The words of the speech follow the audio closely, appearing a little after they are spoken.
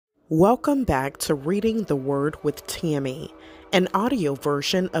Welcome back to Reading the Word with Tammy, an audio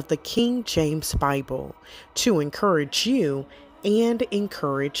version of the King James Bible to encourage you and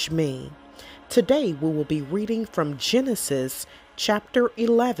encourage me. Today we will be reading from Genesis chapter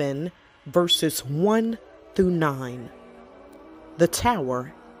 11, verses 1 through 9. The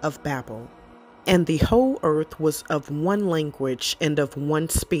Tower of Babel. And the whole earth was of one language and of one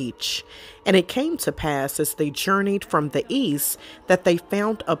speech. And it came to pass, as they journeyed from the east, that they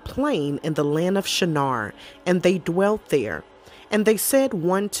found a plain in the land of Shinar, and they dwelt there. And they said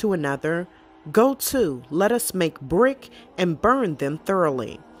one to another, Go to, let us make brick, and burn them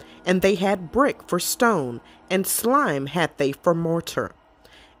thoroughly. And they had brick for stone, and slime had they for mortar.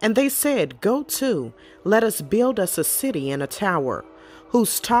 And they said, Go to, let us build us a city and a tower,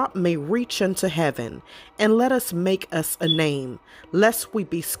 whose top may reach unto heaven, and let us make us a name, lest we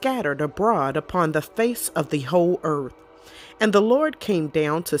be scattered abroad upon the face of the whole earth. And the Lord came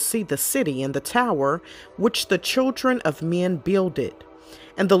down to see the city and the tower, which the children of men builded.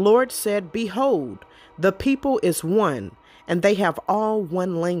 And the Lord said, Behold, the people is one, and they have all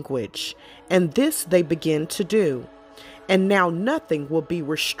one language, and this they begin to do. And now nothing will be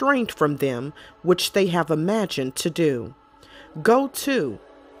restrained from them which they have imagined to do. Go to,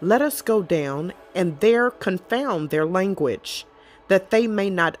 let us go down, and there confound their language, that they may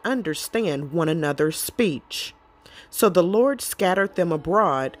not understand one another's speech. So the Lord scattered them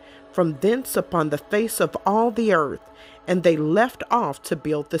abroad from thence upon the face of all the earth, and they left off to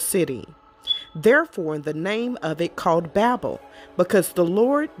build the city. Therefore the name of it called Babel, because the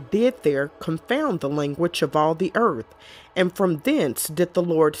Lord did there confound the language of all the earth, and from thence did the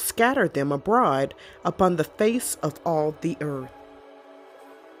Lord scatter them abroad upon the face of all the earth.